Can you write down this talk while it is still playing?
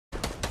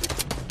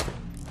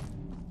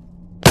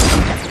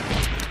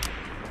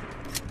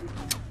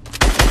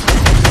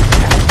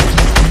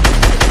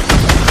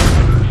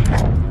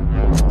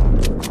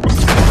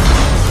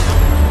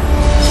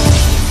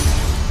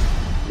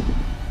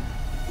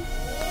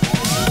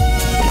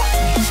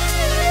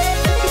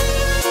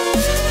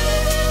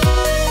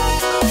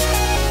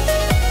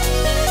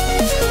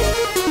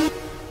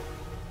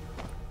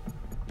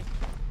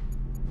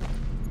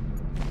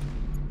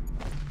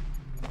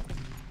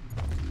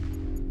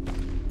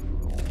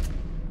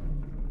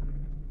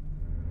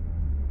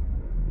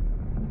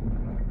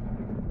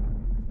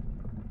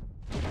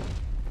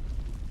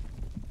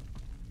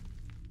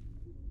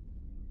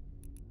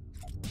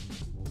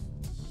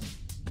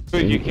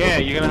Dude, you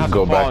can't. You're gonna have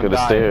go to fall back and in the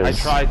die. stairs. I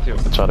tried to. I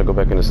tried to go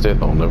back in the stairs.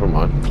 Oh, never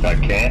mind. I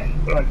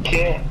can't. I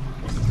can't.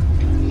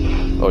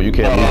 Oh, you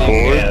can't move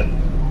forward? Man.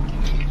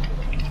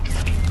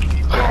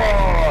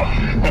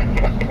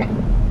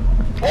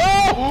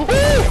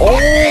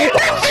 What?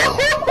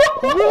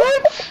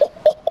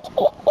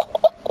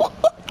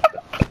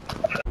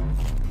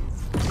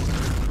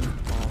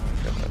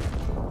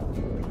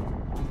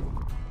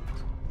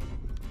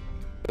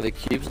 The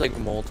cube's like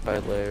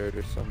multi-layered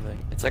or something.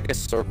 It's like a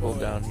circle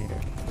down here.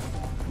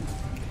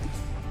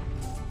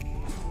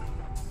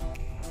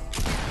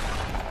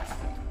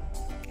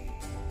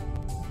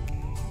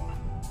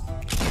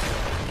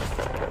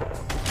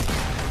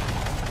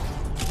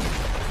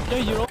 Yeah,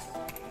 you know.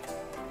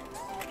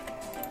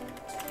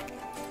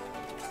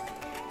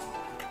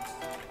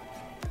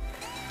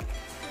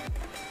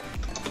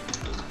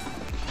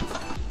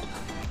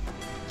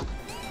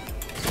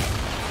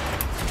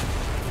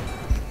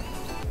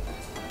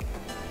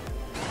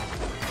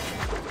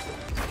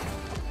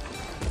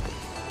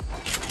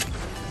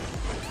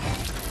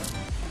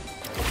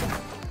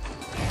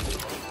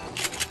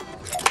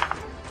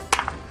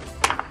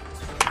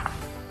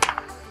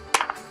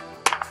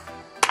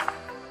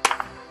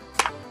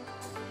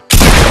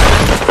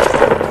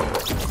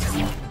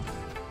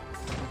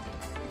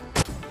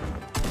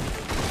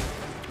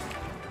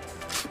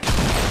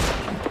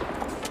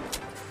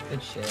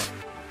 Good shit.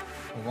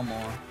 Oh, one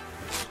more.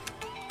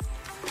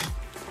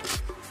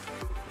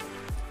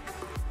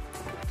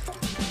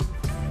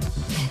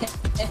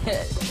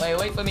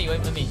 wait for me,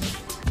 wait for me.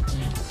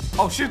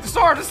 Oh shoot, the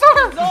sword, the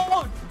sword!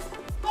 No!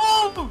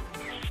 No!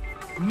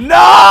 No!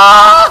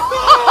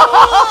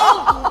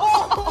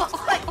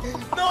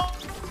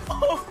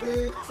 Oh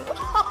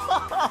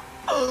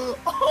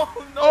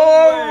no!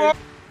 Oh!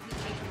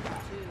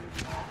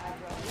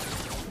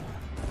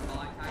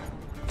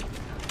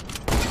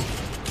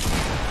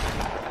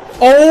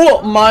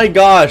 Oh my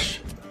gosh!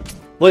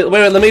 Wait,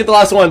 let me get the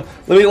last one.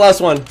 Let me get the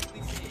last one.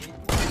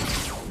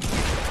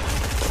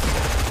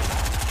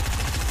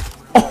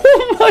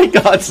 Oh my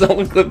god,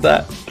 someone clipped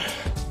that.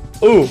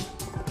 Ooh.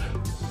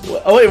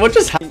 Oh wait, what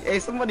just happened? Hey,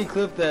 somebody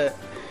clip that.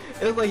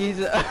 It looks like he's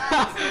a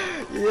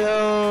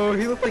yo,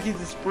 he looks like he's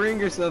a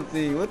spring or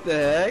something. What the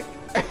heck?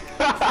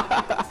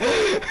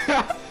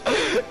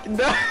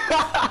 No,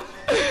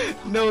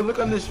 no, look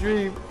on the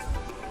stream.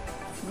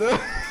 No.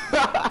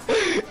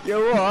 Yo,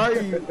 where are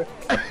you?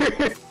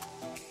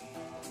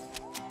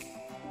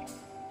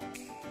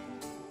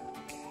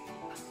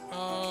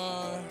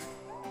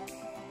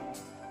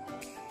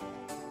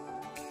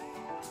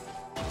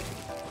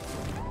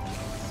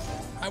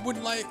 I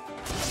would like.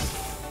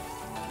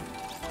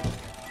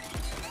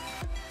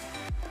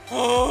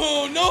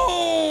 Oh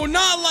no,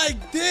 not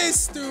like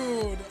this,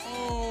 dude.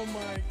 Oh my.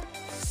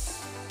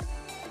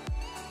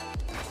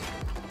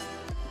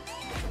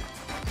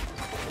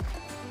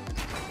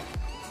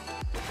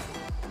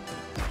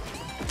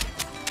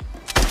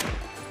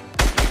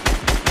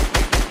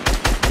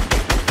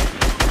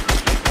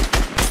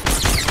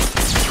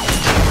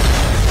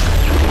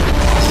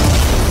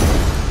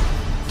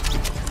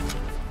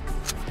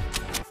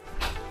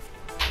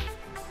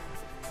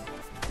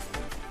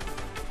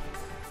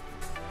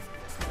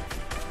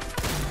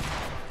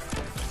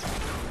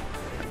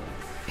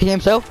 Hit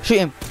himself, shoot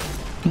him.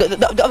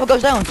 The other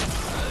goes down.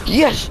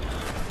 Yes!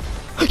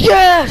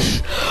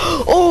 Yes!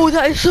 Oh,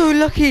 that is so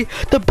lucky!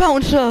 The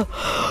bouncer!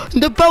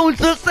 The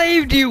bouncer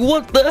saved you!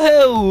 What the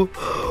hell?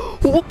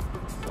 What?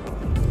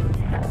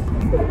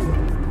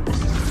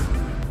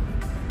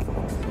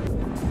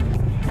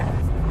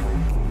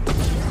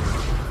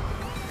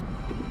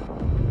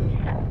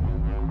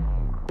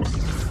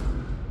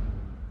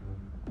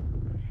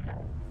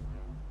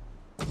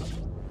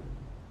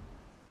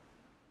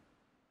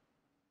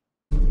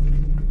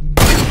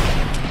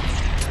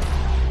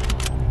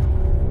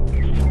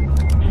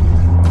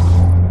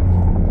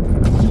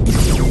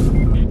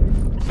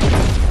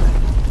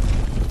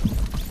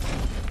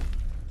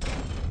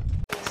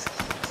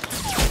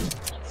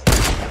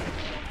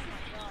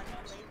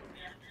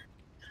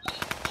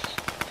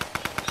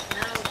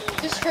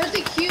 Just heard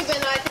the cube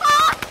and I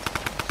knocked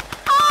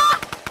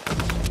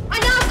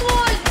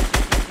one!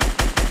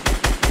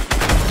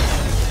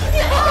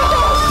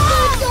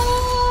 No!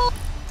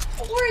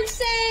 We're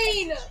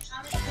insane!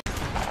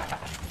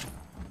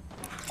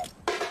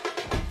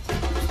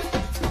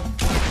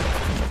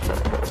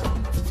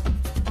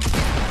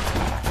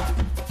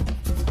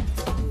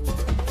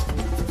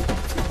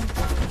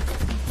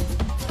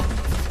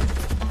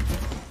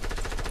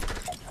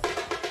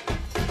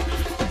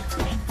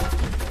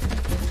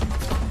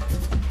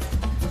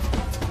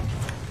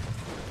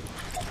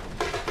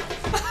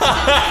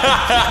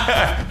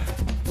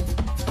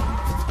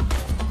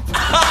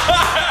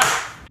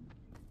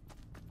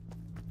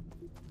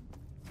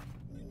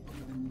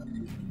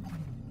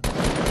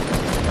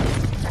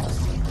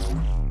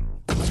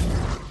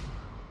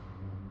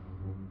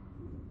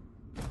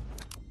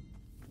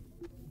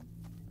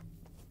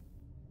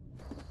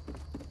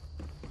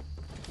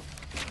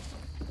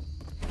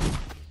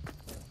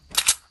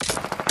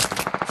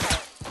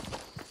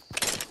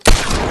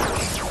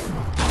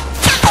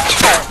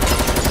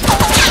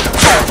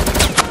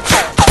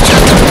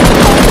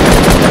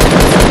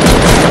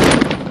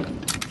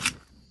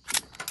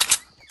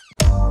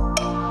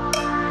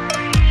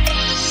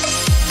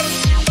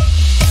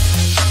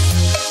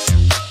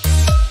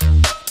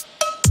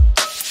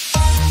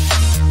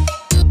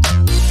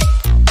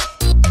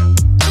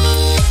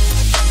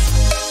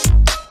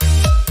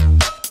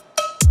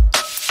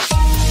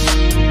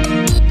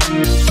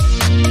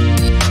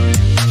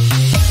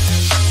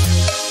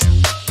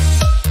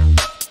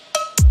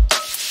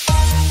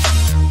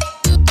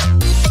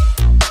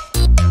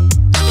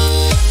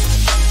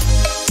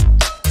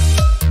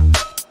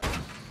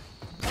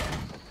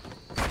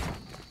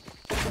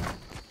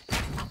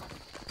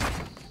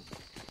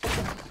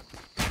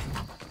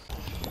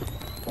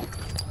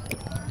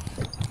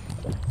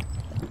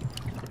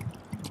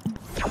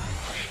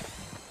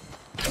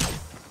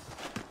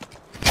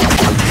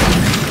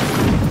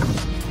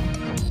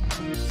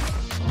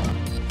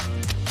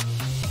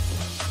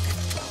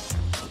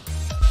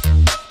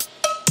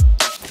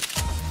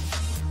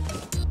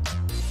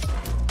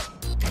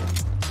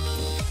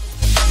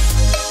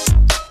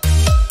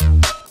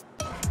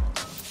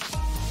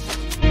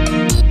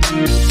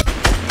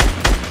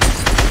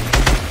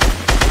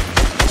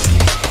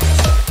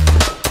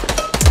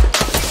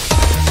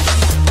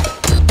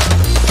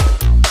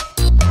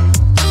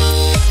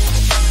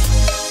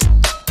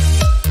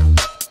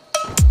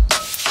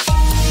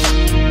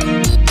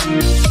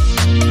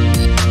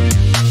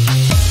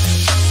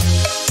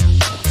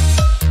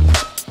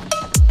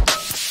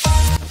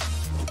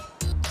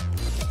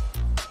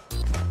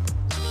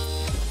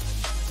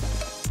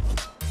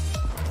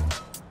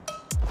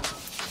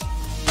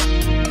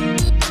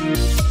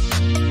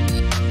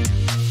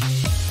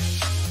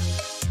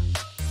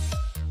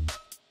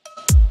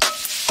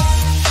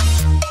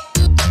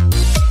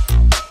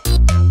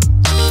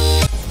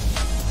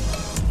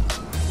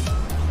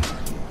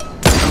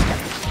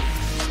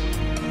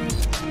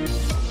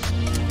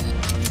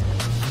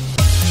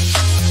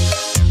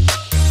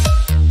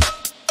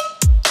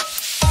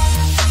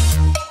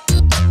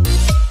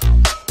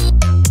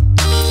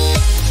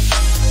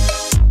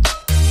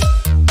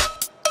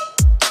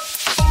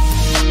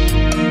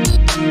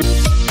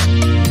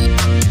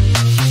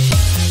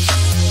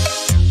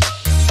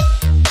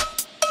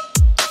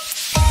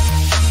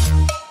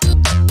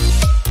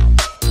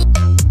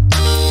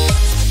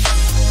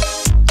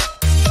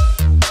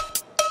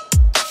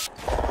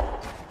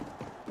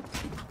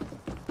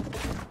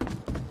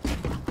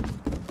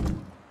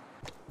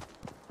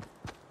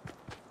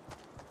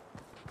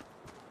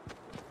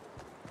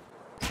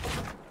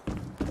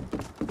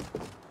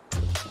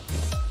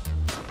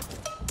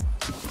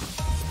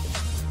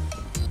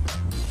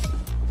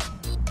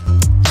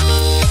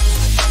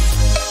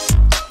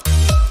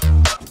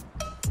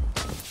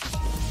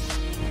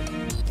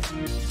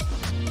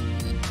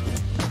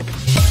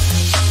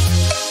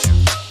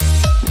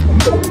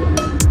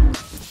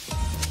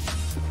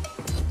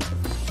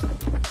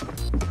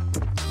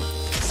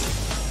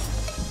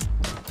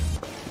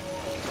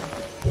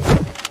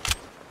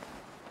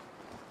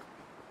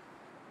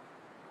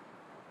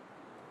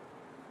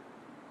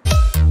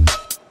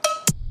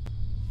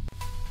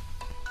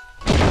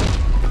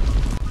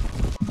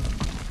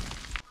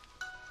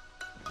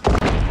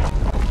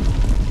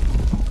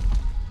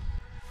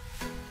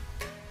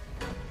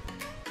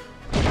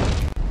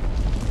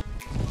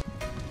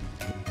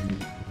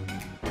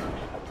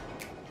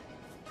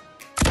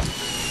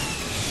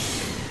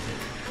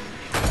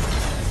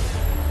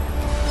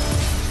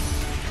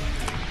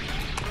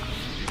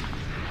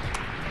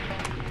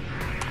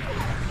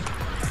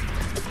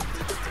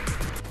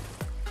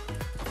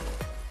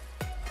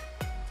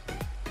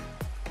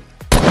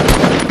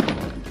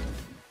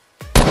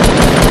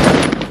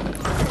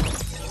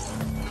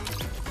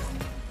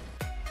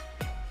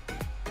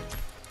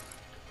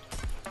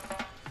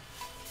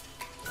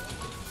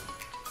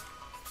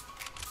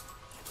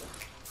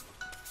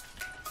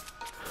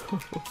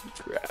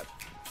 Crap.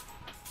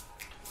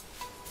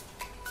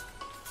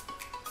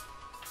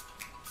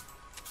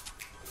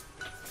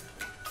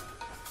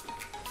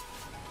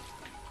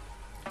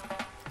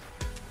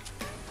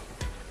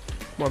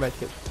 More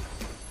medkits.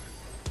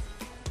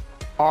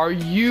 Are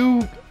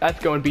you?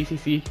 That's going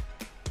BCC.